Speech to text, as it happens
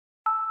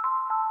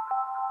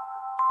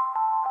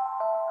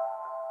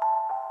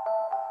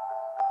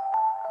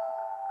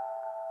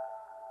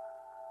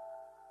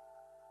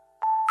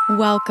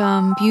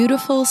Welcome,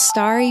 beautiful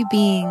starry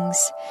beings,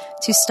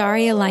 to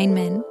Starry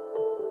Alignment,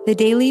 the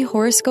daily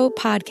horoscope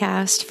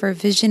podcast for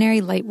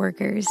visionary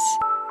lightworkers.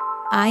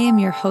 I am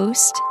your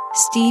host,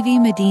 Stevie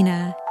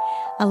Medina,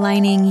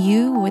 aligning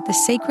you with the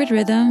sacred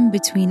rhythm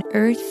between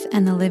earth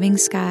and the living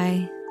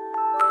sky.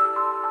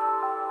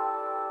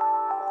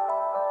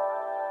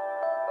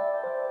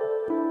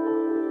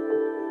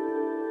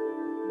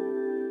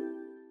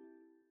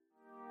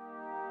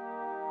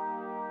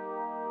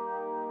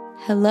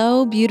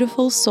 Hello,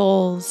 beautiful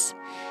souls.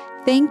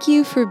 Thank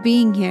you for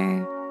being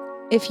here.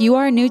 If you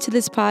are new to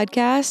this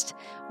podcast,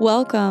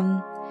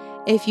 welcome.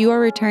 If you are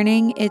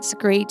returning, it's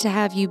great to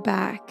have you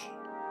back.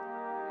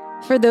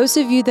 For those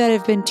of you that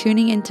have been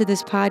tuning into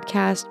this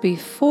podcast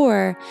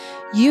before,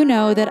 you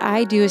know that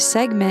I do a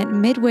segment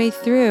midway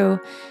through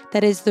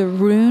that is the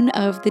rune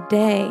of the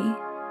day.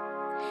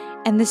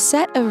 And the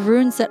set of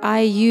runes that I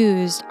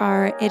used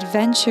are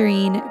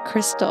Adventurine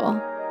Crystal.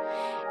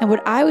 And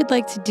what I would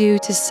like to do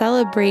to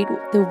celebrate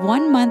the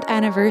 1 month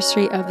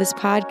anniversary of this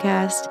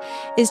podcast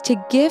is to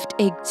gift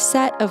a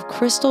set of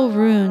crystal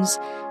runes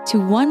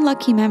to one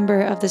lucky member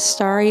of the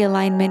Starry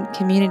Alignment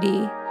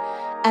community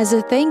as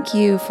a thank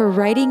you for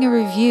writing a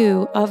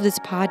review of this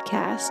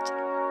podcast.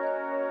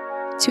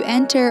 To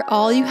enter,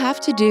 all you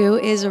have to do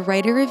is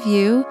write a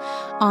review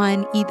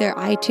on either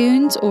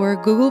iTunes or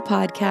Google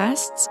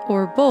Podcasts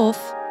or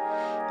both.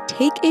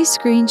 Take a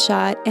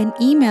screenshot and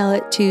email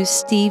it to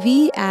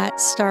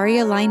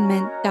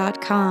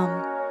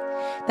stevie@starryalignment.com.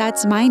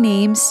 That's my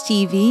name,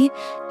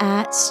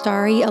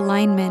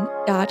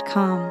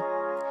 stevie@starryalignment.com.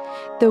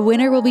 The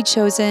winner will be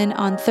chosen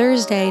on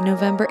Thursday,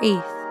 November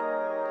 8th.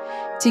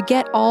 To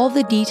get all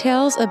the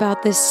details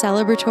about this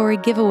celebratory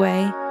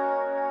giveaway,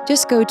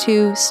 just go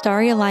to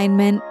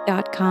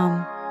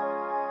starryalignment.com.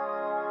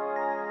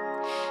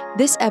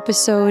 This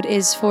episode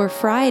is for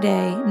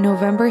Friday,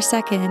 November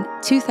 2nd,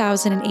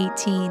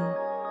 2018.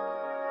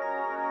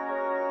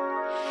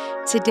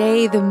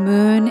 Today, the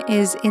moon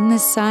is in the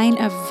sign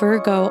of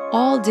Virgo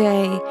all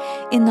day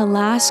in the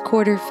last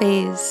quarter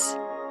phase.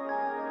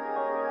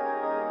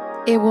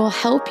 It will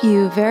help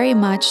you very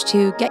much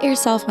to get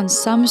yourself on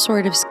some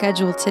sort of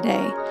schedule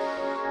today.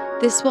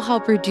 This will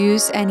help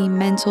reduce any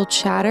mental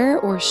chatter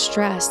or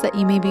stress that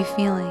you may be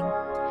feeling.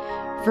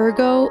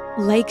 Virgo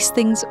likes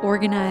things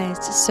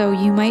organized, so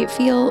you might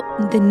feel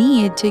the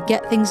need to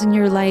get things in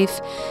your life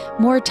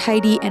more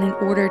tidy and in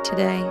order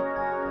today.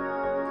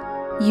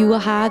 You will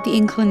have the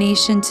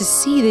inclination to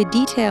see the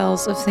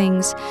details of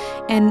things,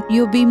 and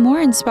you'll be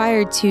more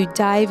inspired to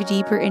dive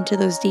deeper into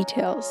those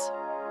details.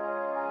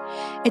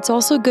 It's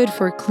also good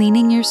for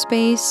cleaning your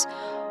space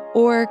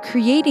or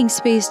creating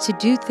space to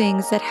do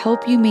things that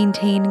help you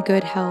maintain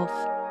good health.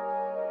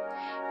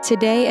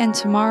 Today and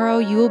tomorrow,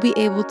 you will be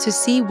able to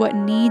see what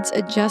needs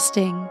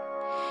adjusting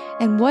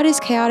and what is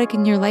chaotic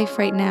in your life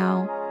right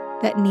now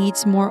that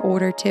needs more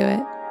order to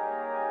it.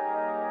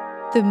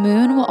 The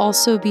moon will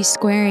also be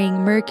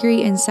squaring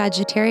Mercury in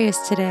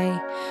Sagittarius today,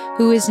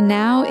 who is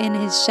now in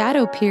his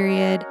shadow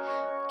period,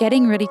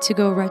 getting ready to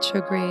go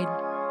retrograde.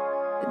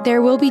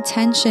 There will be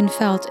tension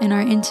felt in our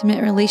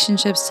intimate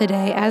relationships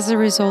today as a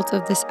result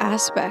of this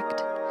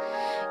aspect.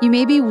 You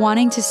may be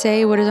wanting to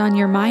say what is on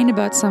your mind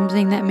about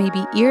something that may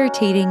be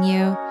irritating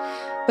you,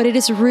 but it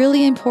is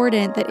really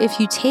important that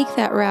if you take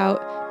that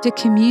route, to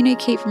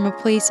communicate from a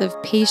place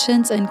of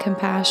patience and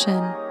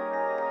compassion.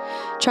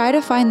 Try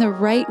to find the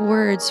right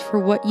words for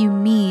what you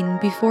mean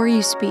before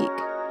you speak.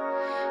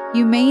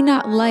 You may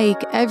not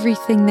like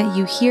everything that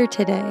you hear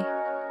today,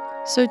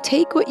 so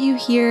take what you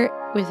hear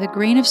with a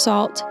grain of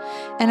salt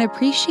and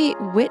appreciate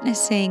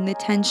witnessing the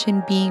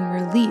tension being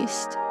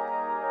released.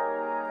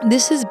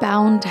 This is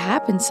bound to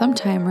happen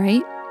sometime,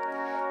 right?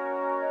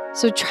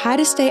 So try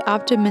to stay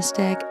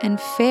optimistic and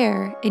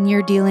fair in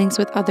your dealings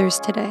with others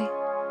today.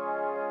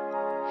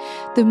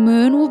 The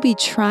moon will be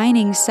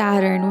trining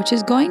Saturn, which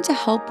is going to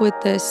help with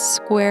this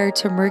square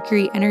to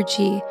Mercury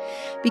energy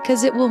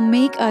because it will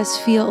make us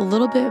feel a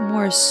little bit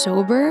more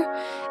sober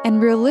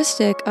and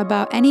realistic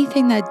about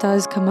anything that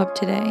does come up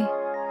today.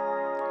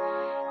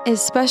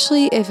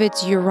 Especially if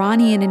it's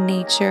Uranian in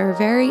nature,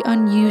 very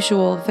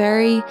unusual,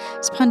 very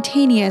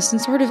spontaneous, and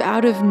sort of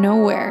out of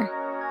nowhere.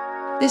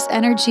 This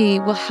energy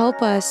will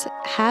help us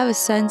have a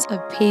sense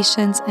of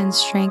patience and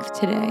strength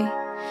today.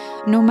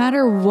 No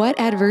matter what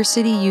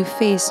adversity you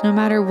face, no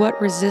matter what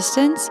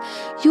resistance,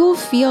 you will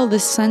feel the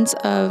sense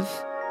of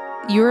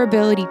your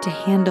ability to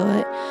handle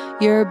it,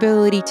 your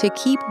ability to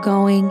keep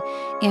going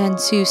and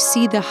to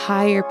see the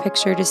higher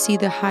picture, to see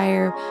the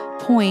higher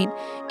point,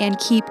 and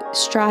keep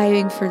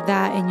striving for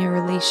that in your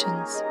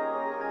relations.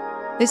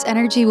 This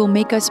energy will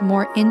make us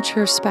more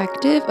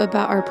introspective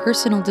about our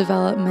personal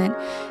development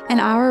and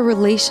our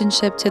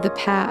relationship to the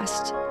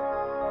past.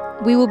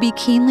 We will be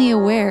keenly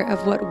aware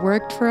of what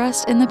worked for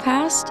us in the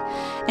past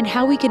and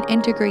how we can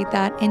integrate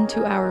that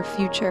into our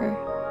future.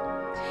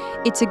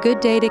 It's a good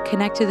day to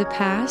connect to the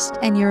past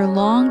and your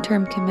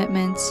long-term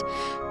commitments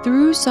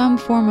through some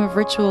form of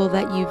ritual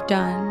that you've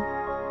done,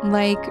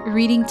 like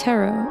reading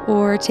tarot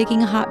or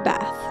taking a hot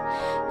bath,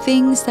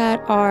 things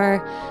that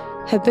are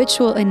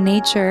habitual in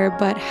nature,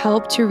 but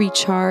help to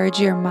recharge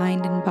your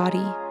mind and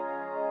body.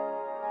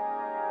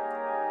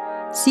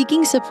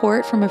 Seeking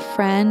support from a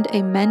friend,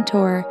 a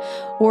mentor,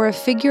 or a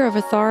figure of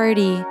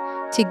authority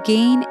to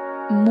gain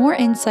more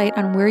insight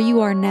on where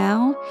you are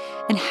now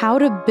and how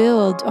to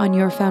build on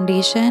your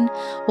foundation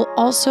will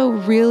also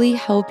really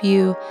help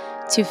you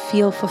to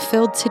feel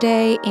fulfilled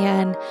today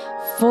and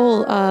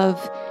full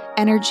of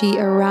energy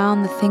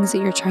around the things that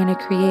you're trying to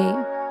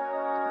create.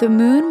 The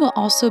moon will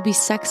also be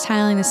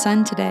sextiling the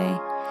sun today,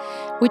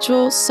 which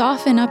will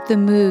soften up the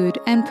mood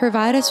and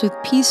provide us with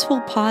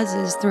peaceful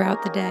pauses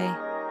throughout the day.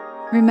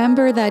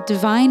 Remember that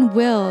divine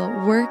will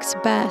works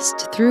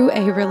best through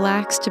a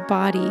relaxed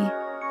body.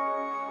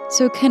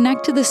 So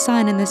connect to the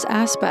sun in this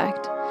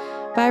aspect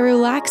by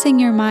relaxing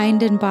your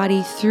mind and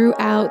body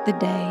throughout the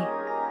day.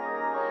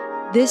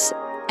 This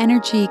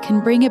energy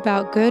can bring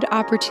about good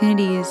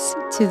opportunities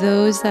to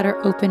those that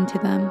are open to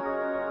them.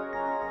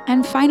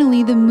 And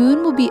finally, the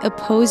moon will be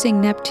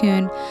opposing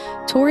Neptune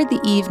toward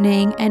the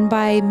evening, and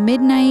by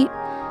midnight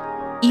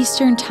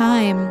Eastern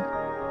time,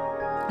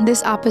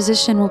 this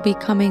opposition will be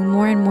becoming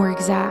more and more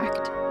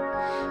exact.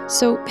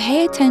 So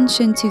pay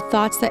attention to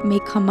thoughts that may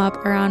come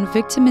up around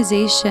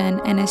victimization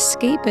and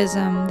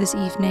escapism this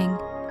evening.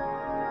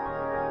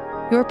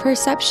 Your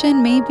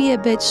perception may be a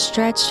bit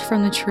stretched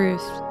from the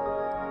truth.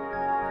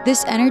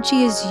 This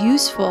energy is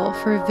useful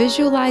for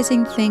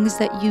visualizing things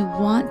that you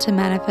want to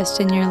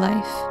manifest in your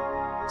life.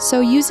 So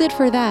use it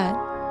for that,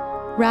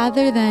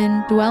 rather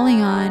than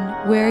dwelling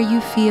on where you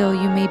feel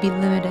you may be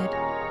limited.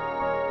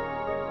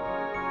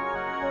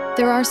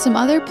 There are some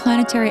other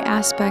planetary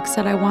aspects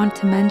that I want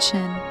to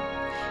mention,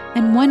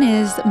 and one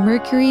is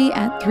Mercury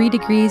at 3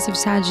 degrees of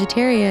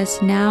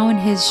Sagittarius, now in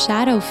his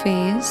shadow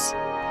phase,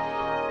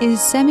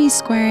 is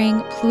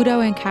semi-squaring Pluto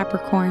and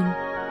Capricorn.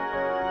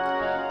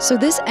 So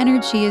this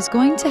energy is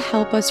going to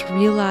help us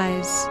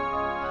realize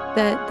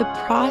that the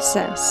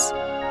process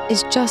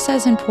is just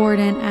as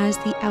important as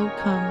the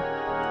outcome.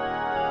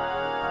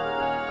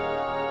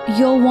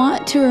 You'll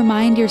want to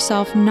remind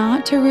yourself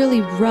not to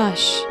really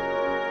rush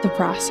the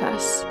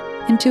process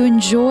and to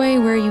enjoy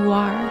where you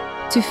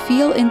are, to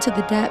feel into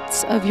the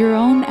depths of your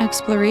own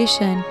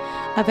exploration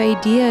of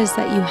ideas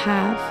that you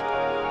have,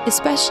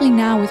 especially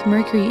now with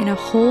Mercury in a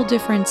whole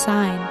different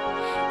sign,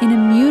 in a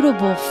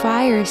mutable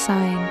fire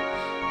sign.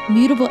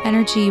 Mutable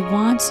energy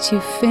wants to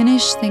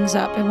finish things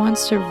up. It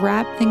wants to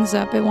wrap things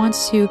up. It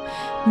wants to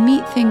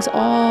meet things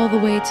all the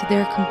way to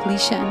their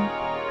completion.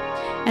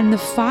 And the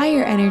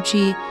fire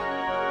energy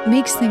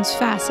makes things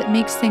fast. It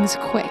makes things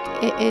quick.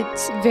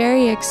 It's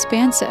very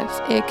expansive.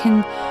 It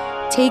can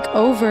take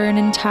over an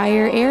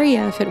entire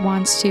area if it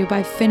wants to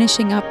by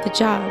finishing up the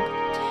job.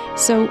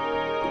 So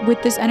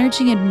with this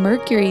energy in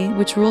Mercury,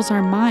 which rules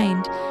our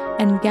mind,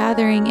 and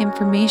gathering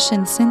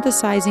information,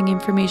 synthesizing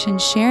information,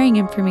 sharing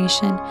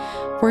information,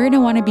 we're going to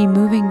want to be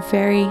moving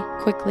very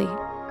quickly.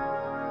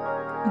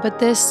 But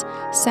this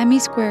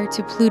semi-square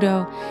to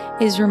Pluto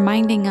is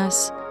reminding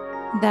us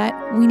that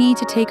we need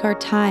to take our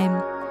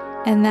time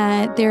and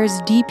that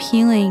there's deep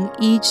healing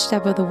each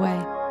step of the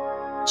way.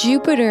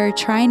 Jupiter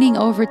trining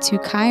over to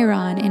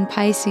Chiron in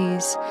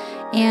Pisces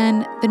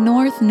and the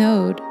North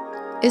Node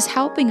is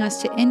helping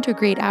us to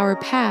integrate our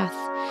path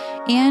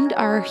and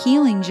our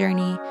healing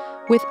journey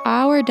with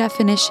our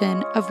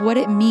definition of what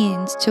it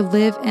means to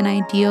live an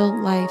ideal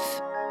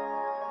life.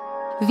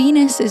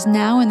 Venus is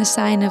now in the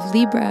sign of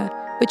Libra,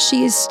 but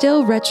she is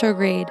still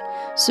retrograde,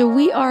 so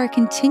we are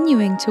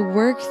continuing to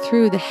work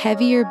through the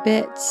heavier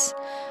bits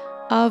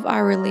of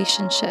our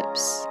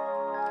relationships.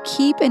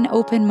 Keep an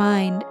open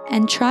mind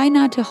and try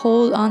not to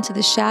hold on to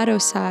the shadow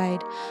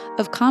side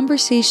of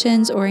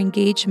conversations or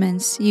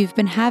engagements you've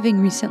been having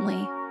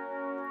recently.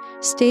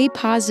 Stay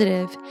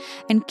positive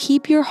and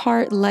keep your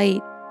heart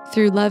light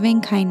through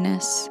loving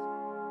kindness.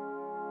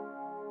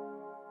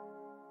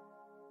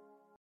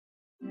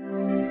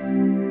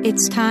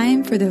 It's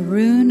time for the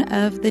rune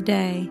of the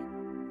day.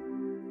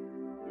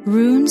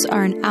 Runes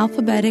are an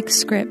alphabetic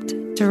script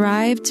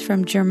derived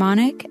from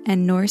Germanic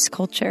and Norse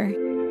culture.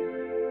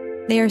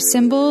 They are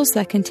symbols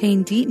that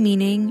contain deep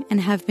meaning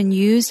and have been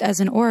used as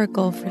an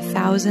oracle for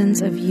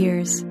thousands of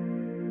years.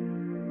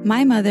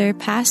 My mother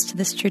passed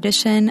this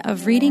tradition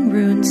of reading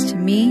runes to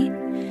me,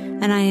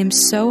 and I am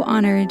so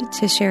honored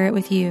to share it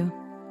with you.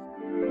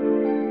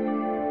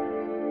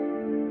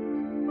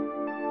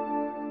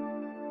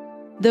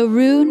 The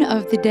rune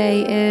of the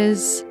day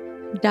is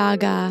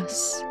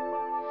Dagas,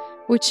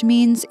 which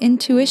means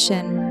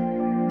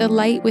intuition, the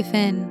light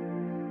within.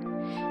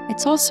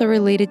 It's also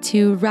related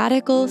to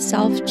radical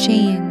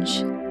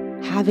self-change,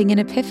 having an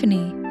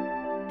epiphany,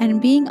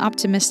 and being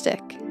optimistic.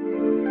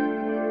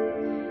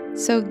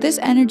 So this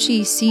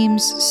energy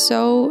seems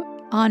so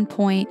on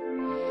point,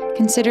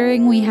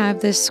 considering we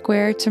have this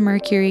square to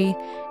Mercury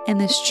and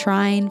this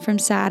trine from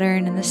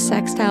Saturn and the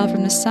sextile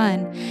from the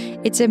Sun.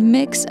 It's a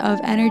mix of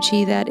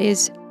energy that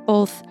is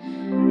both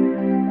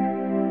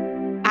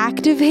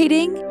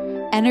activating,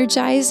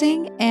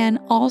 energizing, and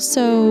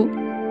also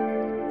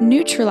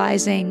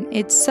neutralizing.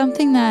 It's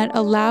something that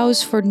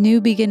allows for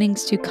new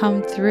beginnings to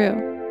come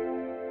through.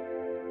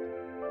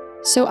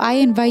 So I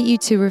invite you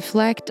to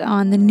reflect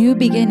on the new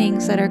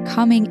beginnings that are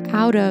coming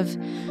out of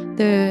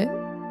the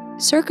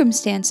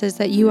circumstances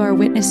that you are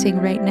witnessing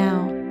right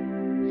now.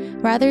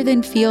 Rather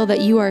than feel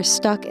that you are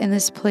stuck in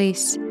this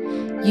place,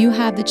 you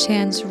have the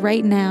chance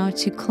right now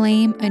to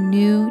claim a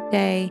new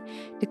day,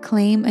 to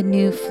claim a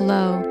new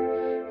flow,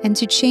 and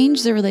to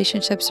change the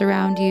relationships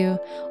around you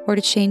or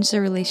to change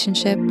the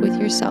relationship with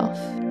yourself.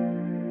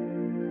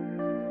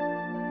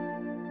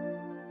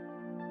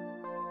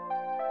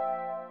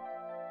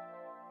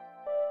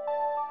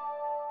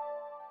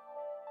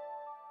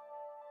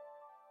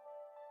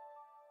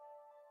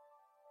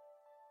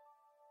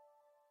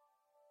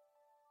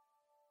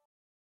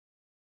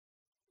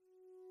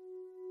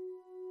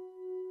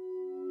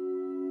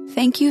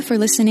 Thank you for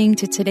listening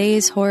to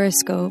today's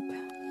horoscope.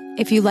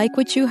 If you like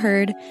what you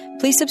heard,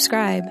 please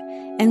subscribe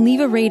and leave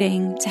a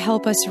rating to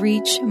help us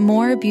reach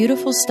more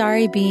beautiful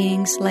starry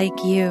beings like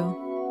you.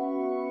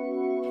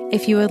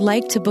 If you would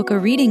like to book a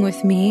reading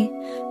with me,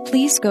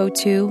 please go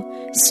to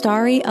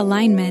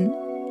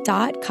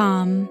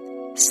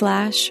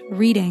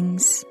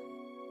starryalignment.com/readings.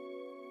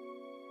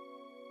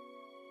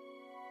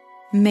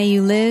 May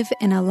you live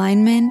in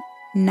alignment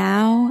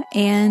now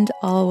and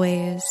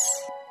always.